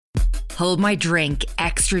Hold My Drink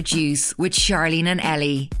Extra Juice with Charlene and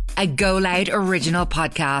Ellie, a Go Loud original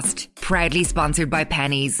podcast, proudly sponsored by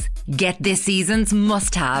Pennies. Get this season's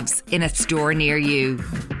must-haves in a store near you.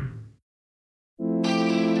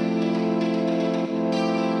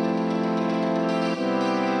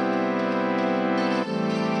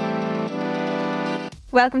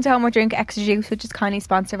 Welcome to Hold My Drink Extra Juice, which is kindly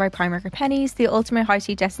sponsored by Primark or Pennies, the ultimate high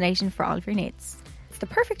street destination for all of your needs. It's the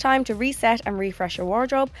perfect time to reset and refresh your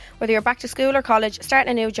wardrobe, whether you're back to school or college,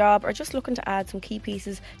 starting a new job, or just looking to add some key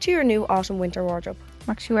pieces to your new autumn-winter wardrobe.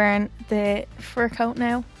 I'm actually wearing the fur coat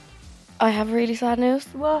now. I have really sad news.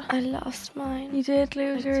 What? I lost mine. You did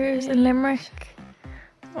lose yours in Limerick.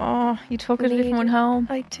 Oh, you took a different one home.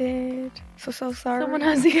 I did. So sorry. Someone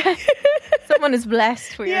has again. Someone is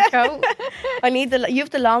blessed with your coat. I need you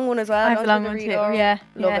have the long one as well. I have the long one too. Yeah,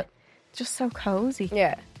 love it. Just so cozy.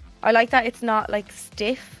 Yeah, I like that. It's not like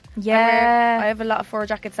stiff. Yeah, I have a lot of fur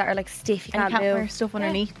jackets that are like stiff. You can't wear stuff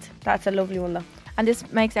underneath. That's a lovely one though. And this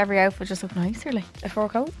makes every outfit just look nicer. Like a fur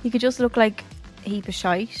coat. You could just look like a heap of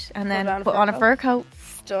shite and then put on a fur coat.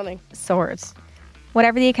 Stunning. Swords.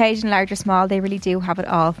 Whatever the occasion, large or small, they really do have it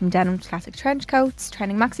all. From denim to classic trench coats,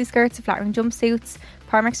 trending maxi skirts to flattering jumpsuits,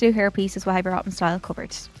 Primark's new hair pieces will have your autumn style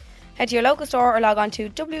covered. Head to your local store or log on to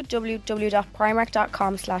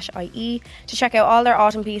www.primark.com/ie to check out all their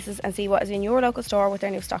autumn pieces and see what is in your local store with their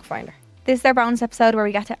new stock finder. This is our bonus episode where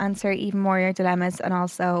we get to answer even more your dilemmas and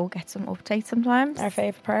also get some updates sometimes. Our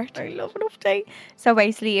favourite part. I love an update. So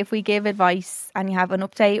basically, if we give advice and you have an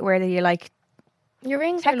update where you're like, your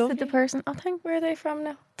rings are lovely. Texted the person. I think. Where are they from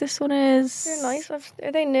now? This one is... They're nice. Are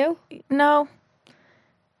they new? No.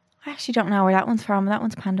 I actually don't know where that one's from. That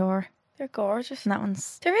one's Pandora. They're gorgeous. And that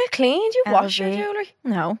one's... They're real clean. Do you wash your jewellery?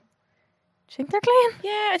 No. Do you think they're clean?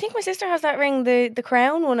 Yeah, I think my sister has that ring, the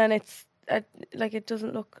crown one, and it's like it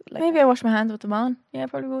doesn't look like... Maybe I wash my hands with them on. Yeah, I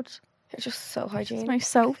probably would. They're just so hygienic. It's my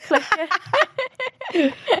soap. Like,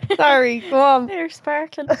 sorry, go on. They're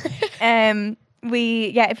sparkling.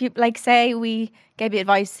 If you say we gave you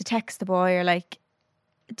advice to text the boy or like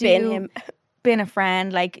bin a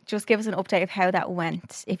friend, like just give us an update of how that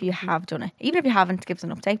went if you have done it. Even if you haven't, give us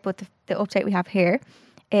an update. But the update we have here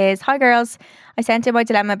is: hi girls, I sent in my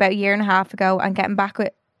dilemma about a year and a half ago and getting back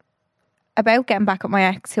with my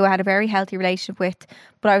ex, who I had a very healthy relationship with,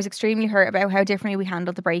 but I was extremely hurt about how differently we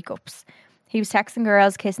handled the breakups. He was texting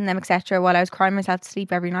girls, kissing them, etc., while I was crying myself to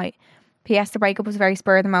sleep every night. P.S. The breakup was a very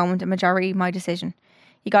spur of the moment, a majority my decision.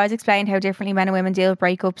 You guys explained how differently men and women deal with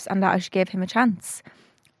breakups and that I should give him a chance.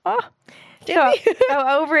 So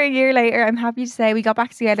over a year later, I'm happy to say we got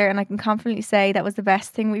back together and I can confidently say that was the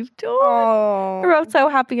best thing we've done. We're both so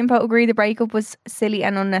happy and both agree the breakup was silly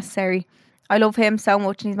and unnecessary. I love him so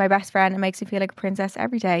much and he's my best friend and makes me feel like a princess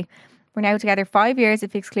every day. We're now together 5 years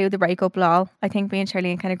if you exclude the breakup, lol. I think me and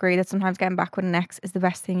Charlene can agree that sometimes getting back with an ex is the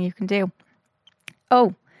best thing you can do.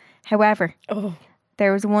 However,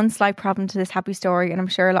 there was one slight problem to this happy story and I'm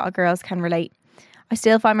sure a lot of girls can relate. I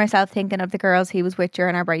still find myself thinking of the girls he was with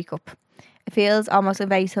during our breakup. It feels almost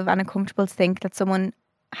invasive and uncomfortable to think that someone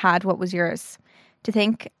had what was yours. To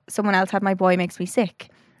think someone else had my boy makes me sick.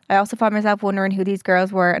 I also find myself wondering who these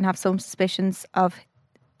girls were and have some suspicions of,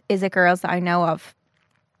 is it girls that I know of?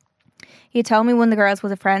 He had told me one of the girls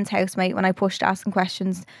was a friend's housemate when I pushed asking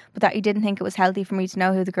questions, but that he didn't think it was healthy for me to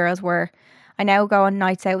know who the girls were. I now go on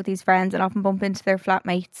nights out with these friends and often bump into their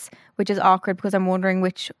flatmates, which is awkward because I'm wondering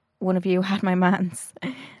which one of you had my mans.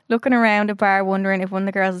 Looking around a bar wondering if one of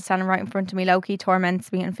the girls is standing right in front of me low-key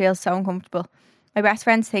torments me and feels so uncomfortable. My best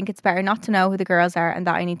friends think it's better not to know who the girls are and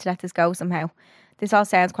that I need to let this go somehow. This all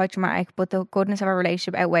sounds quite dramatic, but the goodness of our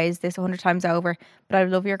relationship outweighs this 100 times over. But I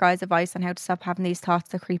would love your guys' advice on how to stop having these thoughts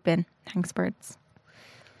that creep in. Thanks, birds.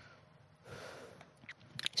 Do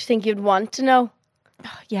you think you'd want to know?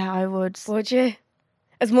 Yeah, I would. Would you?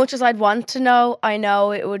 As much as I'd want to know, I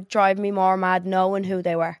know it would drive me more mad knowing who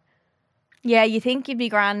they were. Yeah, you think you'd be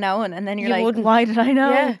grand knowing, and then you're like, wouldn't. Why did I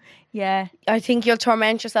know? Yeah. I think you'll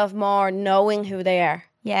torment yourself more knowing who they are.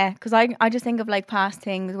 Yeah, because I just think of like past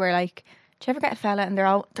things where like, do you ever get a fella and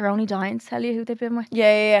they're only dying to tell you who they've been with?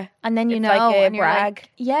 Yeah. And then you it's know, like a and you're brag. like,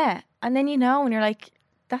 yeah, and then you know, and you're like,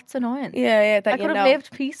 that's annoying. Yeah, that I you could know. have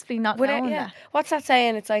lived peacefully not knowing that. What's that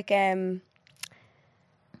saying? It's like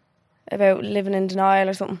about living in denial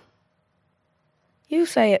or something. You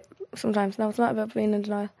say it sometimes. No, it's not about being in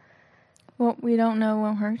denial. What we don't know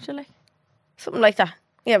won't hurt you, like something like that.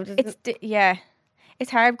 Yeah, but it's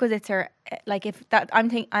hard because it's her. Like if that,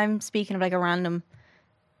 I'm speaking of like a random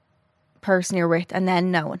person you're with, and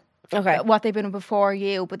then knowing what they've been with before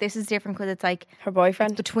you. But this is different because it's like her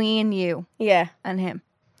boyfriend between you, and him.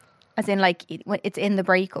 As in, like it's in the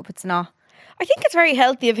breakup. It's not. I think it's very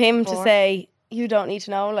healthy of him to Or- say, you don't need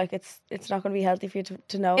to know. Like, it's not going to be healthy for you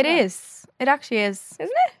to know. It that. is. It actually is.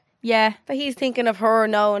 Isn't it? Yeah. That he's thinking of her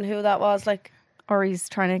knowing who that was, like, Or he's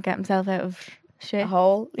trying to get himself out of a shit.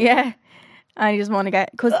 hole. Yeah. And you just want to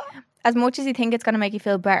get... Because as much as you think it's going to make you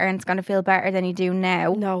feel better and it's going to feel better than you do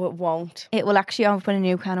now, No, it won't. it will actually open a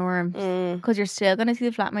new can of worms. Because you're still going to see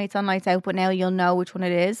the flatmates on Lights Out, but now you'll know which one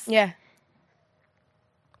it is. Yeah.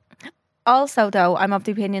 Also, though, I'm of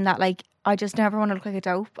the opinion that, like, I just never want to look like a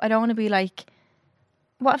dope. I don't want to be like...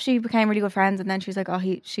 What if she became really good friends and then she's like, oh,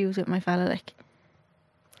 she was with my fella, like...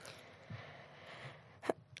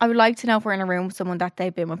 I would like to know if we're in a room with someone that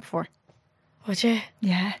they've been with before. Would you?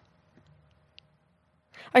 Yeah.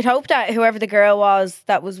 I'd hope that whoever the girl was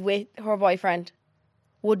that was with her boyfriend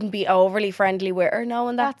wouldn't be overly friendly with her,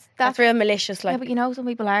 knowing that. That's real malicious, Yeah, like. but you know, some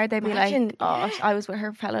people are. They'd be Imagine, like, oh, I was with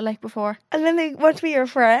her fella, like, before. And then they want to be your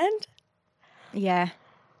friend? Yeah.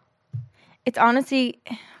 It's honestly...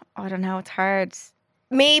 I don't know, it's hard.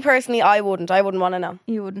 Me, personally, I wouldn't want to know.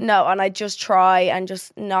 You wouldn't. No, and I'd just try and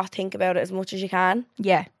just not think about it as much as you can.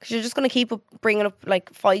 Yeah. Because you're just going to keep bringing up,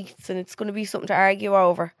 like, fights and it's going to be something to argue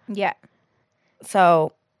over. Yeah.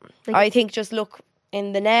 So, Like- I think just look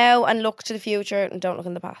in the now and look to the future and don't look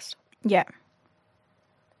in the past. Yeah.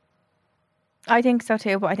 I think so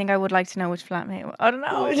too, but I think I would like to know which flatmate. I don't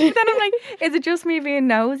know. But then I'm like, is it just me being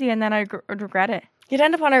nosy and then I'd regret it? You'd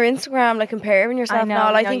end up on her Instagram, like, comparing yourself and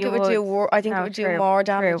all. I think it would do. I think it would do more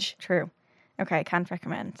damage. True. Okay, can't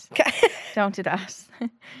recommend. Don't do that.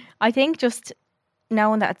 I think just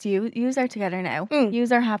knowing that it's yous are together now.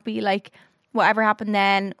 Yous are happy. Like, whatever happened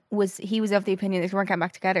then he was of the opinion that you weren't getting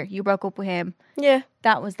back together. You broke up with him. Yeah,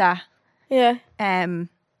 That was that. yeah.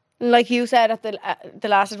 Like you said at the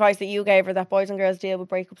last advice that you gave her, that boys and girls deal with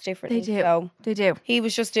breakups differently. They do. So They do. he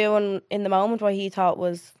was just doing in the moment what he thought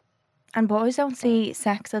was. And boys don't see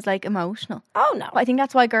sex as, like, emotional. Oh no. But I think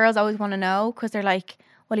that's why girls always want to know, because they're like,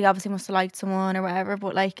 well, he obviously must have liked someone or whatever,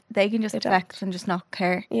 but, like, they can just affect and just not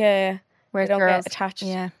care. Yeah. Whereas They don't girls get attached.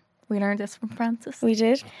 Yeah, we learned this from Francis. We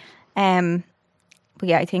did. But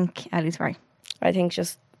yeah, I think Ellie's right. I think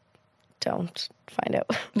just don't find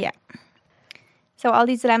out. Yeah. So all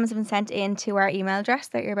these dilemmas have been sent in to our email address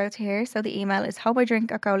that you're about to hear. So the email is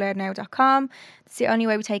hopeidrink@goloudnow.com. It's the only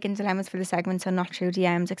way we take in dilemmas for the segment, so not through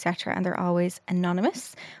DMs, etc. And they're always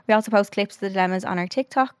anonymous. We also post clips of the dilemmas on our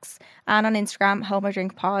TikToks and on Instagram, Hope I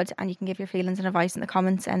Drink Pod, and you can give your feelings and advice in the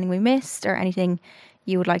comments, anything we missed or anything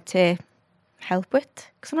you would like to help with.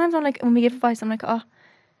 'Cause sometimes I'm like, when we give advice, I'm like, oh,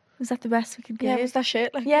 was that the best we could give? Yeah, was that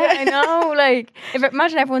shit? Like, Yeah, I know. Like,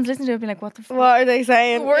 imagine everyone's listening to it and be like, what the fuck? What are they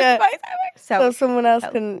saying? Worst Yeah. advice ever. So someone else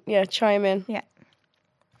can chime in. Yeah.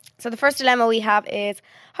 So the first dilemma we have is,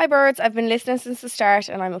 hi birds, I've been listening since the start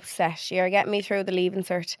and I'm upset. You're getting me through the leaving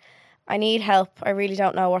cert. I need help. I really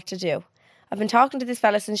don't know what to do. I've been talking to this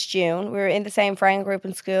fella since June. We were in the same friend group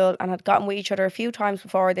in school and had gotten with each other a few times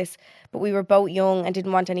before this, but we were both young and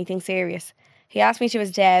didn't want anything serious. He asked me to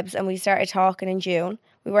his Debs and we started talking in June.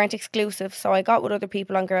 We weren't exclusive, so I got with other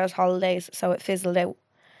people on girls' holidays, so it fizzled out.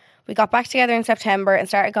 We got back together in September and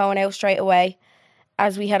started going out straight away.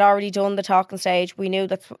 As we had already done the talking stage, we knew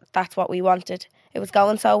that's what we wanted. It was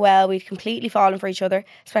going so well, we'd completely fallen for each other,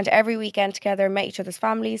 spent every weekend together, met each other's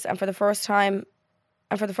families, and for the first time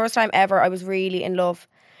ever, I was really in love.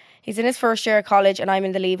 He's in his first year of college and I'm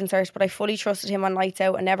in the leaving cert, but I fully trusted him on nights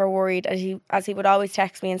out and never worried, as he would always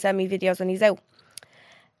text me and send me videos when he's out.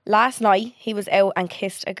 Last night, he was out and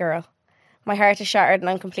kissed a girl. My heart is shattered and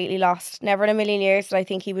I'm completely lost. Never in a million years did I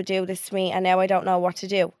think he would do this to me, and now I don't know what to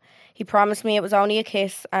do. He promised me it was only a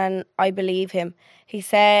kiss and I believe him. He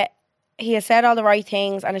has said all the right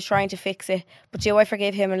things and is trying to fix it, but do I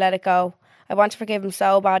forgive him and let it go? I want to forgive him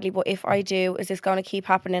so badly, but if I do, is this going to keep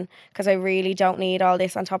happening? Because I really don't need all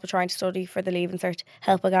this on top of trying to study for the leaving cert.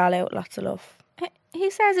 Help a gal out, lots of love. He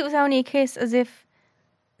says it was only a kiss, as if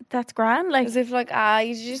that's grand. Like, As if like,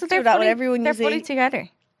 you just so do that with everyone you they're see. fully together.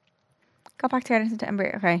 Got back together in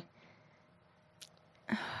September. Okay.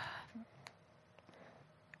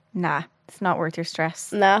 Nah, it's not worth your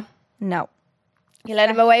stress. Nah. No. You let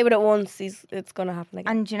him away with it once, it's going to happen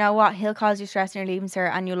again. And you know what? He'll cause you stress in your leaving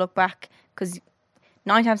cert, and you'll look back, because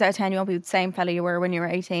 9 times out of 10 you won't be with the same fella you were when you were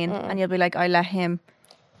 18, and you'll be like, I let him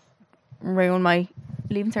ruin my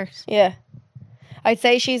leaving cert. Yeah. I'd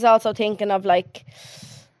say she's also thinking of like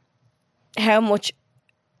how much.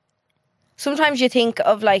 Sometimes you think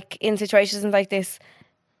of like in situations like this,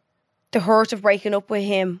 the hurt of breaking up with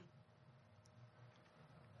him.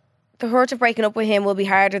 The hurt of breaking up with him will be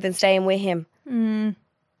harder than staying with him. Do you know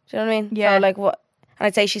what I mean? Yeah. So like what? And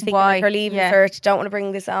I'd say she's thinking Why? like her leaving Yeah. cert, don't want to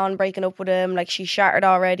bring this on, breaking up with him. Like she's shattered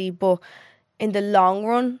already, but in the long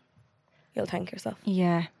run, you'll thank yourself.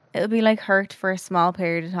 Yeah. It'll be like hurt for a small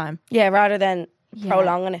period of time. Yeah, rather than Yeah.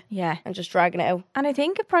 prolonging it Yeah. and just dragging it out. And I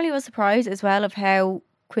think it probably was surprised as well of how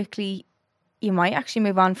quickly you might actually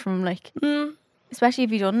move on from like, especially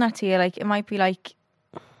if you've done that to you, like it might be like,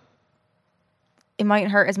 it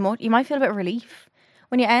mightn't hurt as much. You might feel a bit of relief.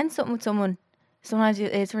 When you end something with someone, sometimes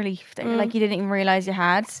it's relief that you're like, you didn't even realise you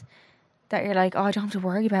had. That you're like, oh, I don't have to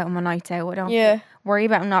worry about him on nights out. I don't have to worry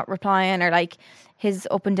about him not replying or like his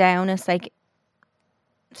up and down. It's like,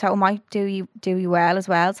 so it might do you well as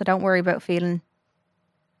well. So don't worry about feeling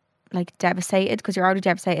like devastated because you're already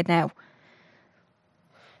devastated now.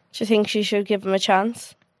 Do you think she should give him a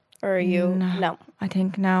chance? Or are you? No. I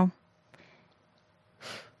think no.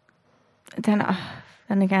 Then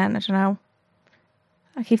again, I don't know.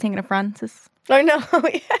 I keep thinking of Frances. I know,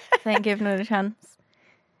 Saying giving it a chance.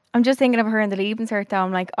 I'm just thinking of her in the Leaving Cert though.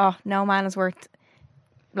 I'm like, oh, no man is worth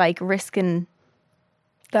like risking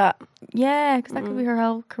that. Yeah, because that could be her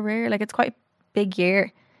whole career. Like it's quite a big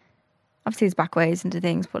year. Obviously, he's back ways into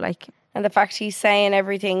things, but like, and the fact he's saying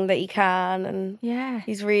everything that he can, and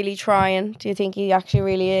he's really trying. Do you think he actually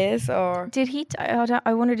really is, or did he?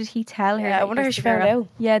 I wonder, did he tell her? Yeah, I wonder how she found out.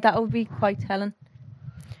 Yeah, that would be quite telling.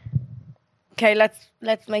 Okay, let's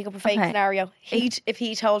make up a fake scenario. If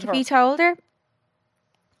he told her, if he told her,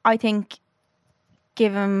 I think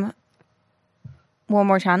give him one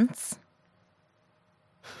more chance.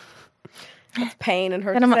 It's pain and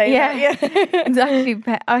hurt to say yeah. Exactly.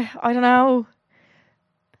 I don't know.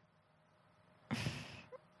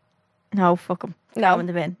 No, fuck him. No. Go in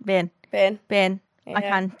the bin. Yeah. I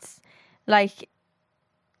can't. Like,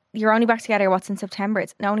 you're only back together, what's in September?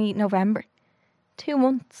 It's only November. 2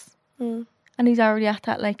 months. And he's already at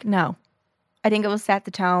that, like, no. I think it will set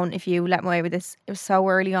the tone if you let him away with this. It was so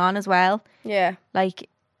early on as well. Yeah. Like,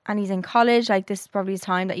 and he's in college. Like, this is probably his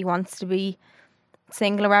time that he wants to be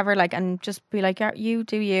single or whatever. Like, and just be like, yeah, you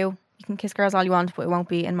do you. You can kiss girls all you want, but it won't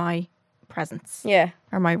be in my presence. Yeah.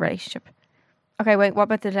 Or my relationship. Okay, wait, what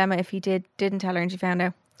about the dilemma if he didn't tell her and she found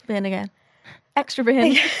out? Bin again. Extra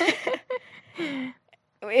bin.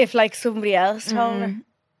 If like somebody else told her.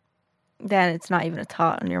 Then it's not even a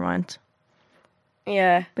thought in your mind.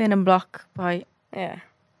 Yeah. Bin and block by. Yeah.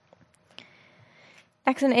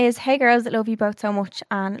 Next one is, hey girls that love you both so much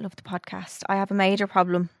and love the podcast. I have a major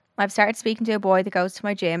problem. I've started speaking to a boy that goes to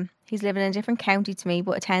my gym. He's living in a different county to me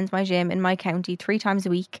but attends my gym in my county 3 times a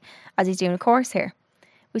week as he's doing a course here.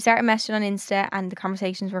 We started messaging on Insta and the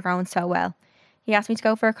conversations were going so well. He asked me to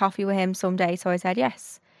go for a coffee with him someday, so I said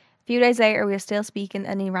yes. A few days later, we were still speaking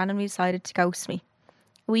and he randomly decided to ghost me.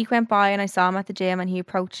 A week went by and I saw him at the gym and he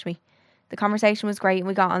approached me. The conversation was great and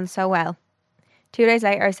we got on so well. 2 days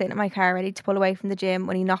later, I was sitting in my car ready to pull away from the gym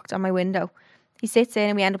when he knocked on my window. He sits in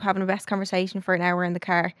and we end up having the best conversation for an hour in the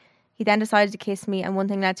car. He then decided to kiss me and one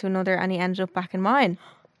thing led to another and he ended up back in mine.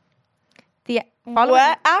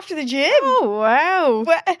 What? After the gym? Oh, wow.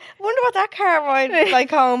 I wonder what that car ride was like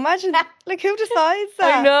home. Imagine, like, who decides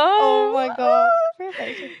that? I know. Oh, my God.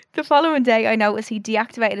 The following day, I noticed he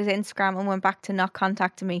deactivated his Instagram and went back to not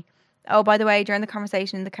contacting me. Oh, by the way, during the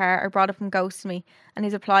conversation in the car, I brought up him ghosting me, and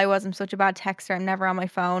his reply was, I'm such a bad texter, I'm never on my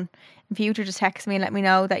phone. In future, just text me and let me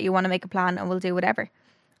know that you want to make a plan and we'll do whatever.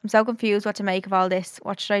 I'm so confused what to make of all this.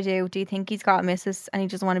 What should I do? Do you think he's got a missus and he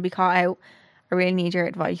doesn't want to be caught out? I really need your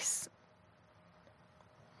advice.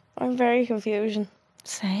 I'm very confused.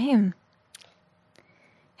 Same.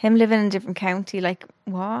 Him living in a different county, like,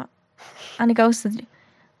 what? And he goes to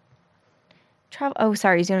travel. Oh,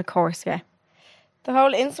 sorry, he's doing a course, yeah. The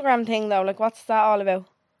whole Instagram thing, though, like, what's that all about?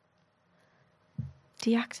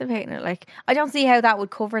 Deactivating it, like, I don't see how that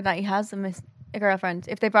would cover that he has a girlfriend.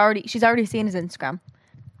 If she's already seen his Instagram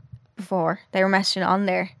before. They were messaging on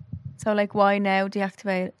there. So, like, why now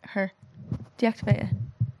deactivate it?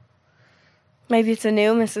 Maybe it's a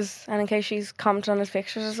new Mrs. And in case she's commented on his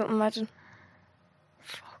pictures or something, imagine.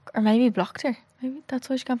 Fuck. Or maybe he blocked her. Maybe that's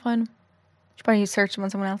why she can't find him. She probably searched him on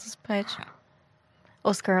someone else's page.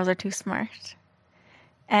 Us girls are too smart.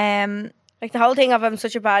 Like the whole thing of I'm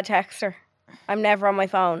such a bad texter. I'm never on my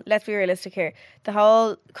phone. Let's be realistic here. The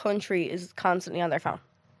whole country is constantly on their phone.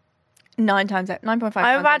 9.5.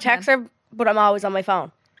 I'm a bad texter, but I'm always on my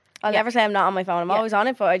phone. I'll never say I'm not on my phone. I'm always on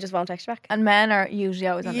it, but I just won't text you back. And men are usually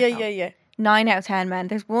always on their phone. Yeah. 9 out of 10 men.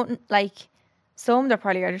 There's one, like, some that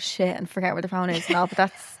probably are just shit and forget where their phone is and all, but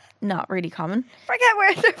that's not really common. Forget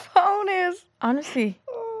where their phone is. Honestly.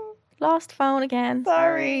 Lost phone again.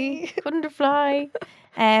 Sorry. Couldn't reply.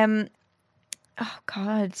 Oh,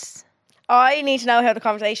 God. I need to know how the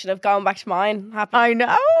conversation of going back to mine happened. I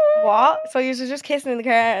know. What? So you're just kissing in the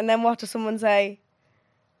car and then what does someone say?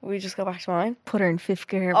 We just go back to mine? Put her in 5th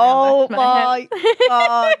gear. Oh my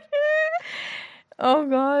God. Oh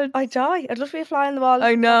God. I'd die. I'd love to be a fly on the wall.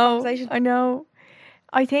 I know. Conversation. I know.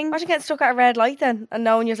 I think. Imagine getting stuck at a red light then and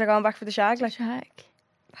knowing you're going back for the shag. Like, Check.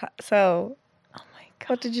 so, Oh my God.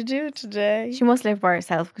 what did you do today? She must live by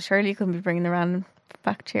herself because surely you couldn't be bringing the random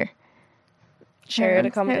back to your Shared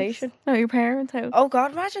parents' accommodation. house. No, your parents' house. Oh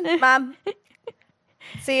God, imagine, ma'am.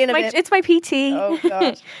 See you in a bit. It's my PT. Oh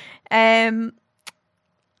God.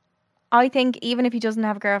 I think even if he doesn't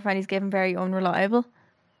have a girlfriend, he's given very unreliable.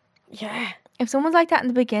 Yeah. If someone's like that in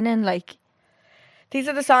the beginning, like, These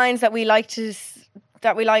are the signs that we like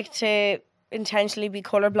to intentionally be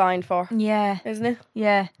colourblind for, yeah, isn't it?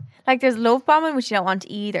 yeah. Like there's love bombing, which you don't want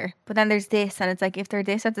either. But then there's this, and it's like if they're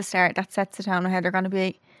this at the start, that sets the tone of how they're going to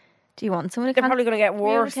be. Do you want someone who They're can't probably going to get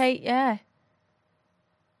worse. communicate? Yeah.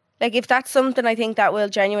 Like if that's something I think that will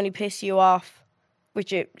genuinely piss you off,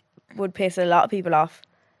 which it would piss a lot of people off,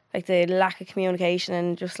 like the lack of communication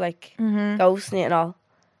and just like ghosting it and all.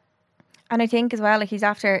 And I think as well, like he's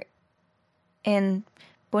after in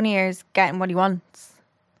bunny ears getting what he wants.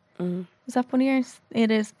 Mm. Is that bunny ears?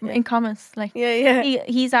 It is in commas. Like Yeah.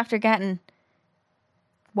 he's after getting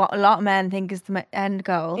what a lot of men think is the end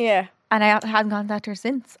goal. Yeah. And I hadn't contacted her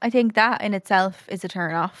since. I think that in itself is a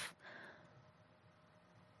turn off.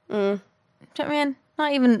 Mm. Do you know what I mean?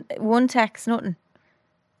 Not even one text, nothing.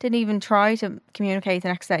 Didn't even try to communicate the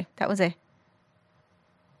next day. That was it.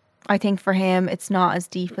 I think for him, it's not as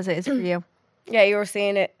deep as it is for you. Yeah, you were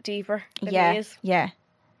seeing it deeper than he is. Yeah.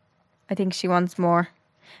 I think she wants more.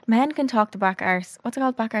 Men can talk the back arse. What's it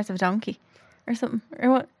called? Back arse of a donkey? Or something. Or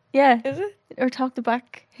what? Yeah. Is it? Or talk the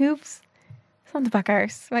back hooves. It's not the back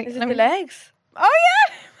arse. Wait, Is it let the me- legs? Oh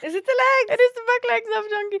yeah! Is it the legs? It is the back legs of a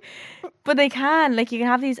donkey. But they can. Like you can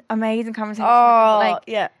have these amazing conversations. Oh, with them, like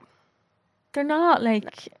yeah. they're not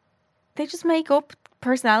like they just make up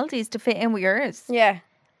personalities to fit in with yours. Yeah.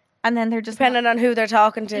 And then they're just Depending on who they're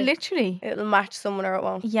talking to, literally. it'll match someone or it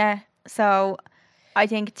won't. Yeah. So I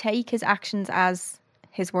think take his actions as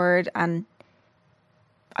his word, and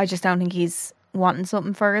I just don't think he's wanting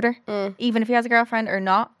something further. Even if he has a girlfriend or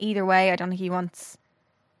not, either way, I don't think he wants.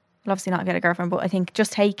 Well, obviously not get a girlfriend, but I think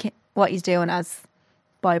just take what he's doing as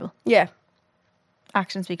Bible. Yeah.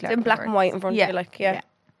 Actions speak louder In than black and words. white in front of you, like, yeah.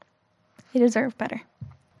 He deserved better.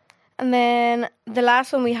 And then the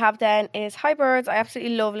last one we have then is, hi birds, I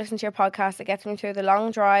absolutely love listening to your podcast. It gets me through the long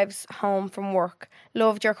drives home from work.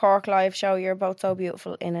 Loved your Cork live show. You're both so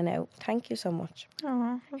beautiful in and out. Thank you so much.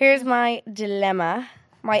 Oh, Here's my dilemma.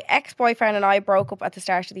 My ex-boyfriend and I broke up at the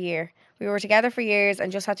start of the year. We were together for years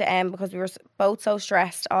and just had to end because we were both so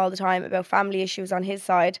stressed all the time about family issues on his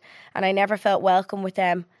side, and I never felt welcome with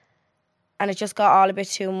them, and it just got all a bit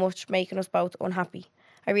too much, making us both unhappy.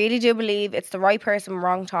 I really do believe it's the right person,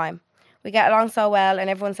 wrong time. We get along so well, and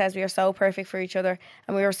everyone says we are so perfect for each other,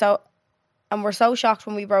 and we're so shocked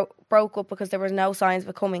when we broke up because there was no signs of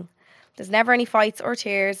it coming. There's never any fights or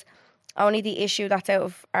tears, only the issue that's out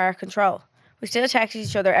of our control. We still text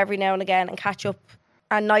each other every now and again and catch up,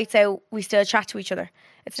 and nights out we still chat to each other.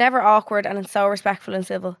 It's never awkward and it's so respectful and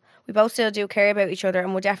civil. We both still do care about each other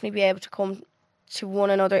and would definitely be able to come to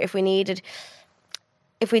one another if we needed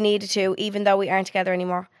to, even though we aren't together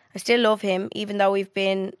anymore. I still love him, even though we've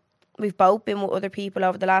both been with other people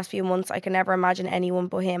over the last few months. I can never imagine anyone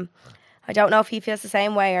but him. I don't know if he feels the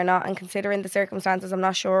same way or not, and considering the circumstances, I'm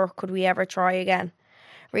not sure could we ever try again.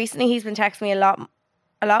 Recently he's been texting me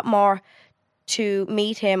a lot more to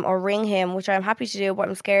meet him or ring him, which I'm happy to do, but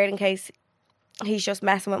I'm scared in case he's just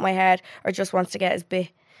messing with my head or just wants to get his bit.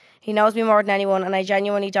 He knows me more than anyone, and I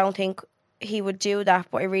genuinely don't think he would do that,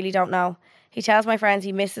 but I really don't know. He tells my friends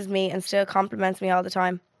he misses me and still compliments me all the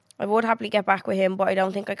time. I would happily get back with him, but I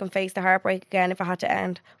don't think I can face the heartbreak again if it had to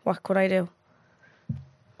end. What could I do?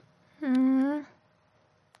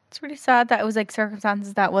 It's really sad that it was like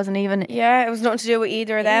circumstances that wasn't even. Yeah, it was nothing to do with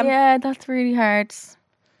either of them. Yeah, that's really hard.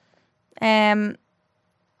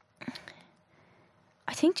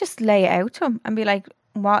 I think just lay it out to him and be like,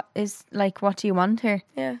 what do you want here?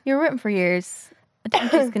 Yeah. You're with him for years. I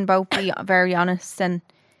think you can both be very honest and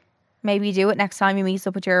maybe do it next time he meets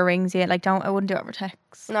up with you or rings you. Like, I wouldn't do it over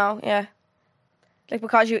text. No, yeah. Like,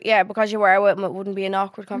 because you were with him, it wouldn't be an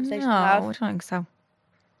awkward conversation No, to I have. don't think so.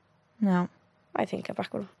 No. I think get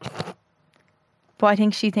back with him. But I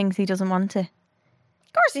think she thinks he doesn't want to.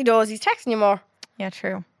 Of course he does. He's texting you more Yeah,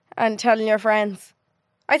 true. and telling your friends.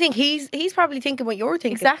 I think he's probably thinking what you're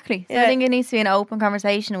thinking. Exactly. So Yeah. I think it needs to be an open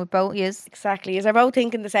conversation with both of you. Exactly. Is they're both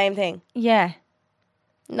thinking the same thing? Yeah.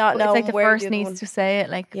 Not But knowing it's like the where first the other needs one- to say it.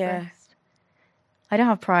 Like, Yeah. first. I don't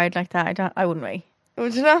have pride like that. I wouldn't wait.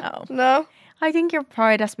 Would you not? No. No. I think your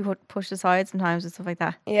pride has to be pushed aside sometimes and stuff like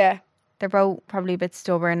that. Yeah. They're both probably a bit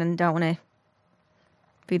stubborn and don't want to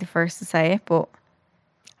be the first to say it, but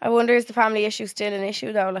I wonder, is the family issue still an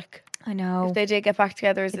issue though? Like, I know. if they did get back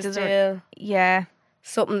together, is it still Yeah.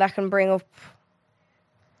 something that can bring up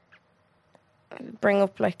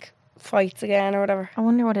like fights again or whatever? I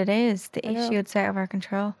wonder what it is. The issue it's out of our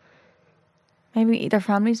control. Maybe their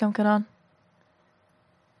families don't get on.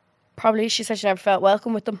 Probably. She said she never felt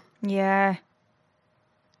welcome with them. Yeah.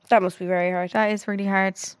 That must be very hard. That is really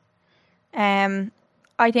hard.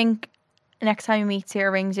 I think next time you meet you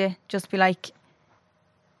or rings you, just be like,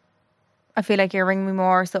 I feel like you're ringing me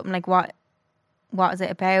more or something, like what is it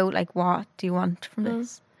about? Like, what do you want from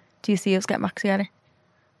this? Do you see us getting back together?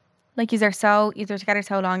 Like, you're together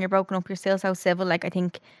so long, you're broken up, you're still so civil. Like, I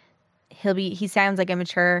think he sounds like a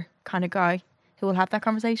mature kind of guy who will have that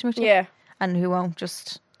conversation with you. Yeah. And who won't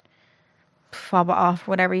just fob it off,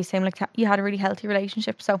 whatever. You seem like you had a really healthy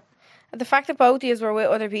relationship. So the fact that both of you were with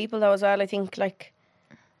other people though as well, I think, like,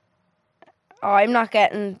 I'm not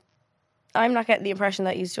getting the impression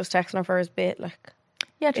that he's just texting her for his bit, like.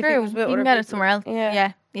 Yeah, true. You can get it somewhere else.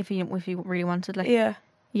 Yeah. If you really wanted, like. Yeah.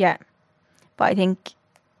 Yeah. But I think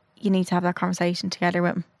you need to have that conversation together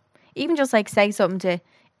with him. Even just like say something to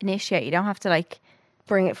initiate. You don't have to like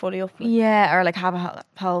bring it fully up. Like. Yeah, or like have a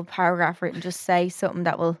whole paragraph written. Just say something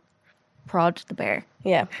that will prod the bear.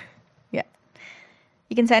 Yeah. Yeah.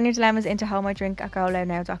 You can send your dilemmas into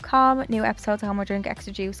homeidrink@goloudnow.com. New episodes of Home I Drink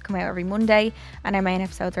Extra Juice come out every Monday, and our main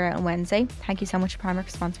episodes are out on Wednesday. Thank you so much to Primark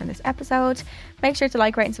for sponsoring this episode. Make sure to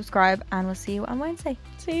like, rate and subscribe, and we'll see you on Wednesday.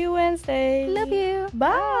 See you Wednesday. Love you.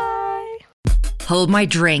 Bye. Hold My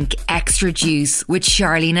Drink Extra Juice with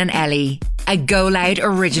Charlene and Ellie, a Go Loud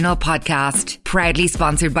original podcast, proudly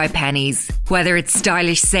sponsored by Pennies. Whether it's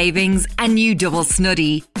stylish savings, a new double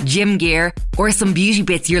snuddy, gym gear, or some beauty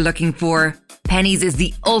bits you're looking for, Pennies is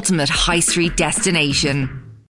the ultimate high street destination.